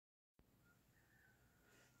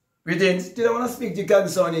Greetings. Today I want to speak to you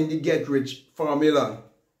concerning the Get Rich formula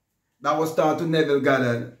that was taught to Neville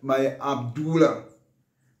Goddard by Abdullah.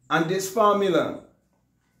 And this formula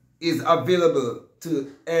is available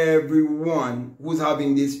to everyone who's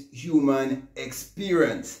having this human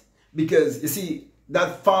experience. Because you see,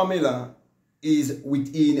 that formula is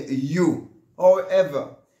within you.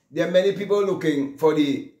 However, there are many people looking for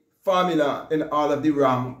the formula in all of the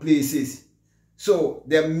wrong places. So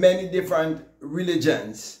there are many different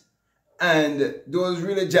religions, and those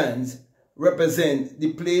religions represent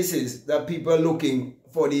the places that people are looking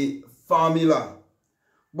for the formula.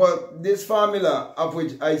 But this formula of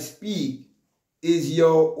which I speak is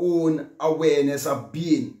your own awareness of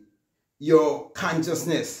being, your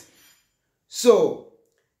consciousness. So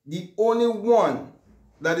the only one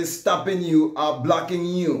that is stopping you or blocking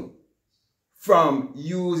you from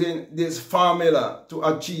using this formula to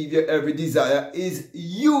achieve your every desire is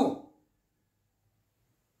you.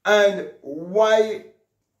 And why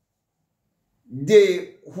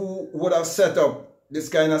they who would have set up this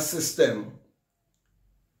kind of system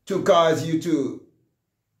to cause you to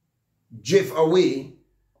drift away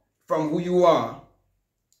from who you are,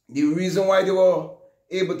 the reason why they were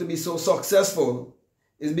able to be so successful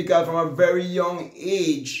is because from a very young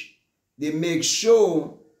age, they make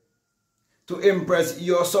sure to impress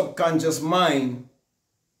your subconscious mind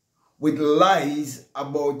with lies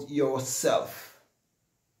about yourself.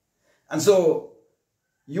 And so,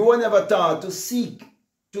 you were never taught to seek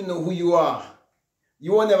to know who you are.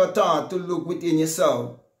 You were never taught to look within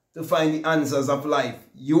yourself to find the answers of life.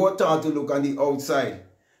 You were taught to look on the outside.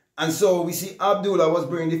 And so, we see Abdullah was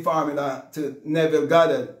bringing the formula to Neville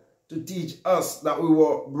Goddard to teach us that we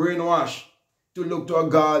were brainwashed to look to a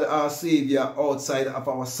God, our Savior, outside of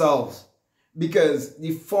ourselves. Because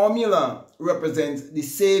the formula represents the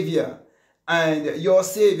Savior, and your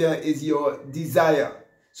Savior is your desire.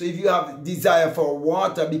 So if you have desire for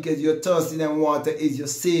water because you're thirsty and water is your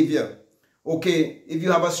savior. Okay, if you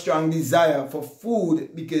have a strong desire for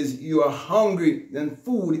food because you are hungry, then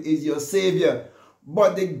food is your savior.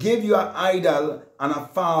 But they give you an idol and a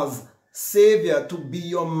false savior to be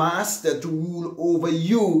your master, to rule over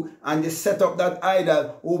you. And they set up that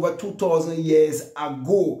idol over 2,000 years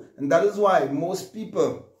ago. And that is why most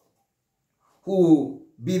people who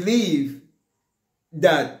believe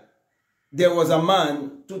that there was a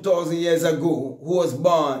man 2,000 years ago who was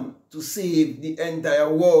born to save the entire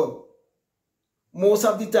world. Most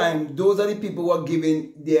of the time, those are the people who are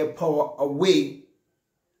giving their power away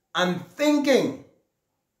and thinking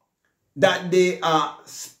that they are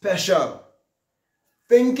special.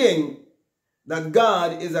 Thinking that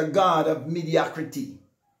God is a God of mediocrity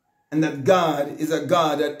and that God is a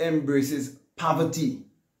God that embraces poverty.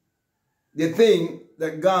 They think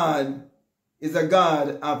that God is a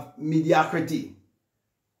God of mediocrity.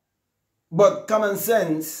 But common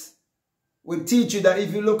sense will teach you that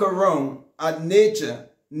if you look around at nature,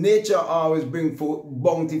 nature always brings forth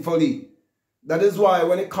bountifully. That is why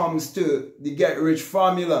when it comes to the Get Rich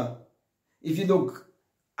formula, if you look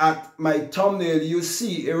at my thumbnail, you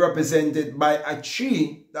see it represented by a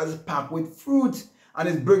tree that is packed with fruit and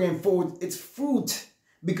is bringing forth its fruit.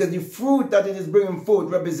 Because the fruit that it is bringing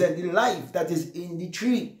forth represents the life that is in the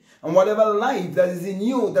tree. And whatever life that is in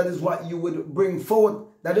you, that is what you would bring forth.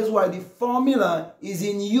 That is why the formula is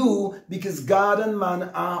in you, because God and man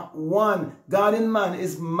are one. God and man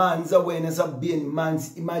is man's awareness of being,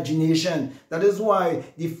 man's imagination. That is why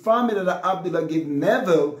the formula that Abdullah gave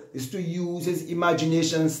Neville is to use his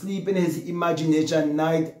imagination, sleep in his imagination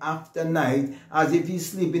night after night, as if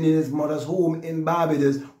he's sleeping in his mother's home in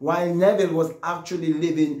Barbados, while Neville was actually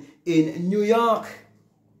living in New York.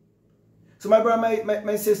 So my brother,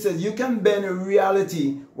 my sisters, you can bend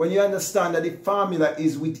reality when you understand that the formula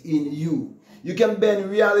is within you. You can bend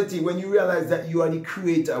reality when you realize that you are the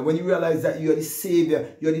creator, when you realize that you are the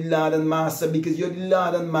savior, you are the Lord and Master, because you are the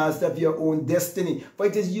Lord and Master of your own destiny. For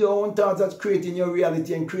it is your own thoughts that's creating your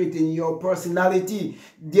reality and creating your personality.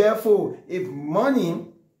 Therefore, if money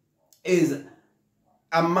is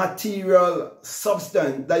a material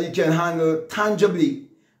substance that you can handle tangibly,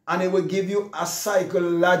 and it will give you a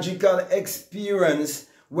psychological experience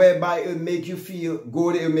whereby it will make you feel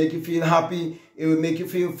good, it will make you feel happy, it will make you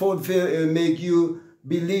feel fulfilled, it will make you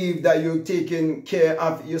believe that you're taking care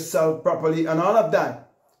of yourself properly and all of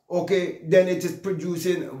that. Okay, then it is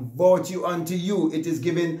producing virtue unto you. It is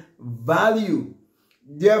giving value.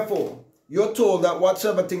 Therefore, you're told that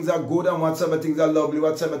whatsoever things are good and whatsoever things are lovely,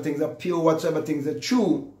 whatsoever things are pure, whatsoever things are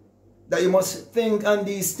true, that you must think on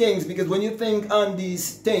these things, because when you think on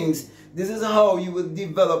these things, this is how you will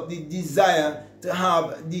develop the desire to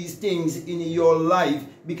have these things in your life,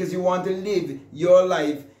 because you want to live your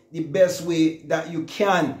life the best way that you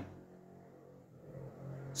can.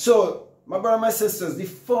 So, my brother and my sisters, the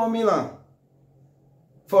formula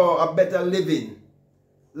for a better living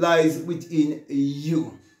lies within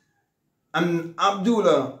you. And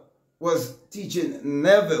Abdullah was teaching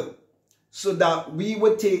Neville so that we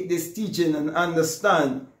would take this teaching and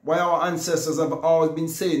understand why our ancestors have always been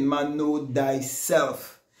saying, man, know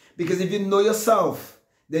thyself. Because if you know yourself,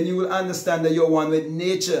 then you will understand that you're one with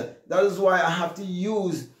nature. That is why I have to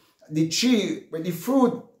use the tree with the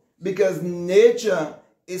fruit, because nature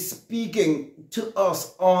is speaking to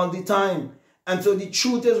us all the time. And so the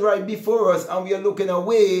truth is right before us, and we are looking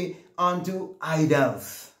away onto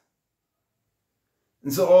idols.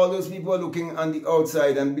 And so all those people are looking on the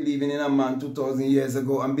outside and believing in a man 2,000 years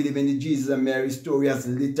ago and believing the Jesus and Mary story as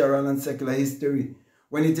literal and secular history,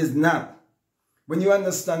 when it is not. When you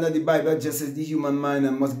understand that the Bible just is the human mind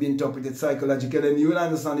and must be interpreted psychologically, then you will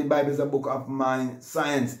understand the Bible is a book of mind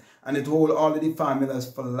science, and it holds all of the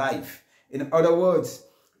formulas for life. In other words,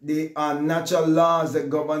 they are natural laws that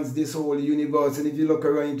governs this whole universe. And if you look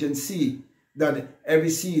around, you can see that every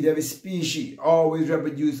seed, every species always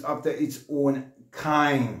reproduces after its own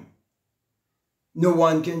kind. No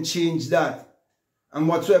one can change that. And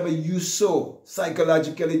whatsoever you sow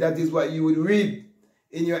psychologically, that is what you would reap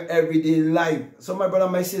in your everyday life. So my brother,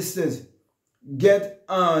 my sisters, get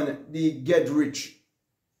on the get rich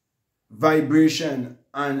vibration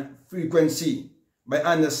and frequency by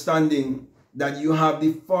understanding that you have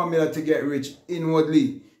the formula to get rich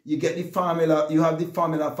inwardly. You get the formula, you have the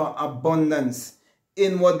formula for abundance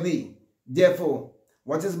inwardly. Therefore,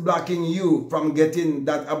 what is blocking you from getting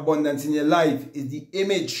that abundance in your life is the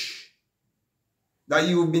image that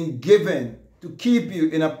you've been given to keep you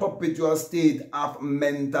in a perpetual state of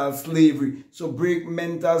mental slavery. So break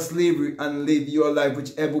mental slavery and live your life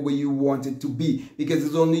whichever way you want it to be, because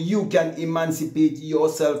it's only you can emancipate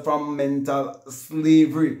yourself from mental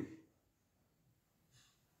slavery.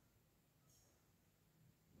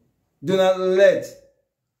 Do not let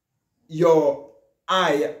your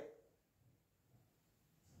eye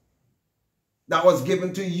that was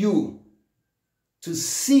given to you to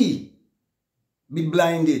see be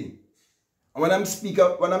blinded. And when I'm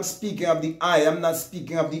speaking of the eye, I'm not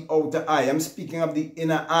speaking of the outer eye. I'm speaking of the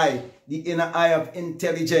inner eye of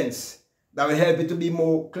intelligence that will help you to be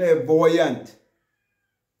more clairvoyant,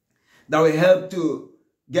 that will help to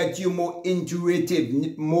get you more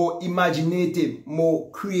intuitive, more imaginative, more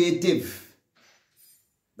creative,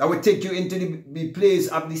 that will take you into the place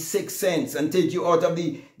of the sixth sense and take you out of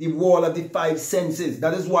the wall of the five senses.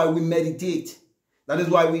 That is why we meditate. That is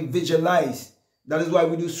why we visualize. That is why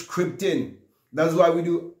we do scripting. That's why we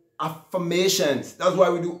do affirmations. That's why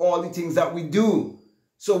we do all the things that we do.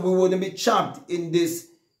 So we wouldn't be trapped in this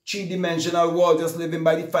three-dimensional world, just living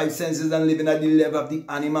by the five senses and living at the level of the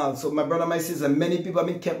animal. So my brother, my sister, many people have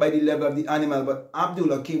been kept by the level of the animal, but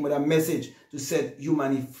Abdullah came with a message to set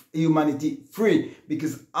humanity free,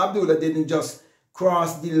 because Abdullah didn't just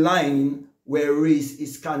cross the line where race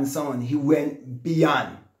is concerned. He went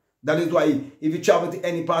beyond. That is why if you travel to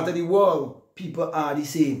any part of the world, people are the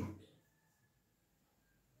same.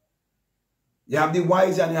 You have the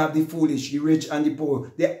wise and you have the foolish, the rich and the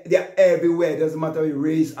poor. They're everywhere. It doesn't matter your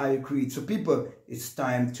race or your creed. So people, it's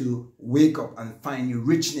time to wake up and find your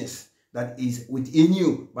richness that is within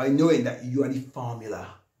you by knowing that you are the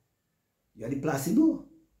formula. You are the placebo.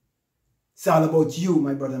 It's all about you,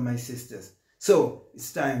 my brother and my sisters. So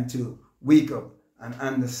it's time to wake up and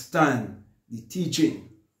understand the teaching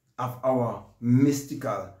of our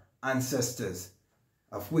mystical ancestors,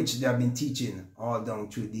 of which they have been teaching all down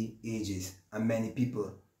through the ages. And many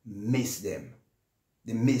people miss them.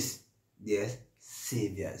 They miss their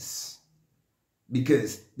saviors,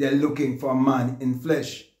 because they're looking for a man in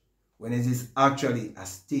flesh when it is actually a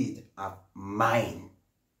state of mind.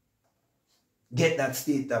 Get that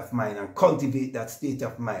state of mind and cultivate that state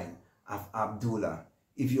of mind of Abdullah.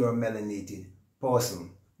 If you're a melanated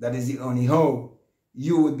person, that is the only how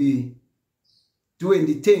you would be doing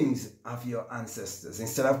the things of your ancestors.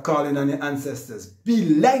 Instead of calling on your ancestors,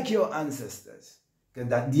 be like your ancestors, because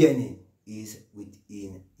that DNA is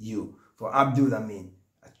within you. For Abdullah means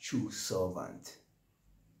a true servant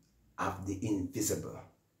of the invisible,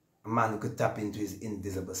 a man who could tap into his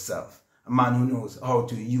invisible self, a man who knows how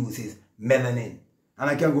to use his melanin. And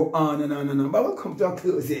I can go on and on and on, but we'll come to a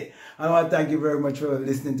close here. I want to thank you very much for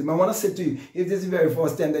listening to me. I want to say to you, if this is the very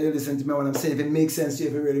first time that you listen to me, what I'm saying, if it makes sense to you,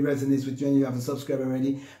 if it really resonates with you and you haven't subscribed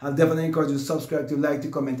already, I'll definitely encourage you to subscribe, to like, to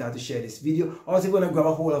comment, and to share this video. Also, if you want to grab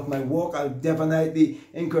a hold of my work, I'll definitely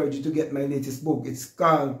encourage you to get my latest book. It's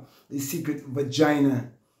called The Secret Vagina.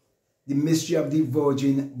 the mystery of the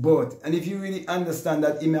virgin birth. And if you really understand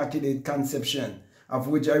that immaculate conception of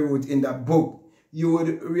which I wrote in that book, you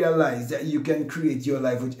would realize that you can create your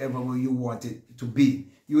life whichever way you want it to be.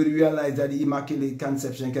 You would realize that the immaculate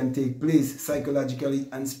conception can take place psychologically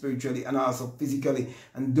and spiritually and also physically.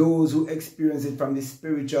 And those who experience it from the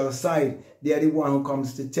spiritual side, they are the one who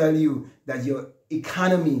comes to tell you that your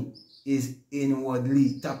economy is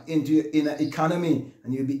inwardly. Tap into your inner economy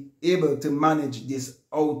and you'll be able to manage this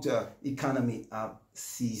outer economy of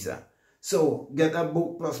Caesar. So get that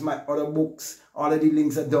book plus my other books. All of the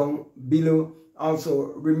links are down below.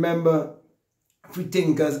 Also remember, Free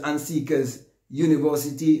Thinkers and Seekers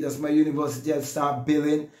University. That's my university. I'll start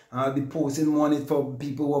billing. I'll be posting money for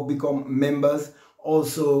people who have become members.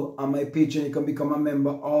 Also on my Patreon, you can become a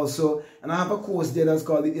member also. And I have a course there that's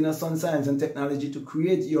called the Inner Sun Science and Technology to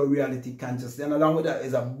Create Your Reality Consciousness. And along with that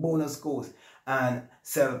is a bonus course and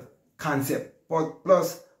self-concept.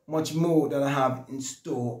 Plus much more that I have in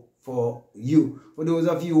store for you. For those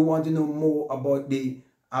of you who want to know more about the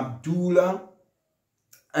Abdullah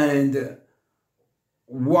and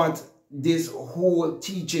what this whole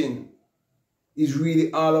teaching is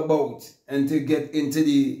really all about, and to get into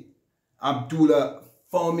the Abdullah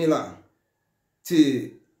formula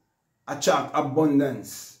to attract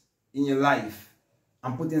abundance in your life,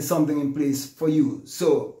 I'm putting something in place for you.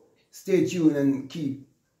 So stay tuned and keep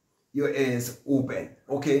your ears open.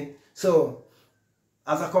 Okay, so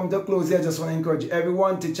as I come to a close here, I just want to encourage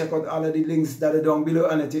everyone to check out all of the links that are down below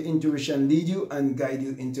and let your intuition lead you and guide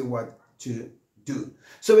you into what to do.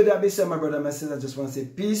 So with that being said, my brother and my sister, I just want to say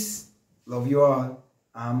peace, love you all,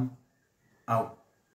 I'm out.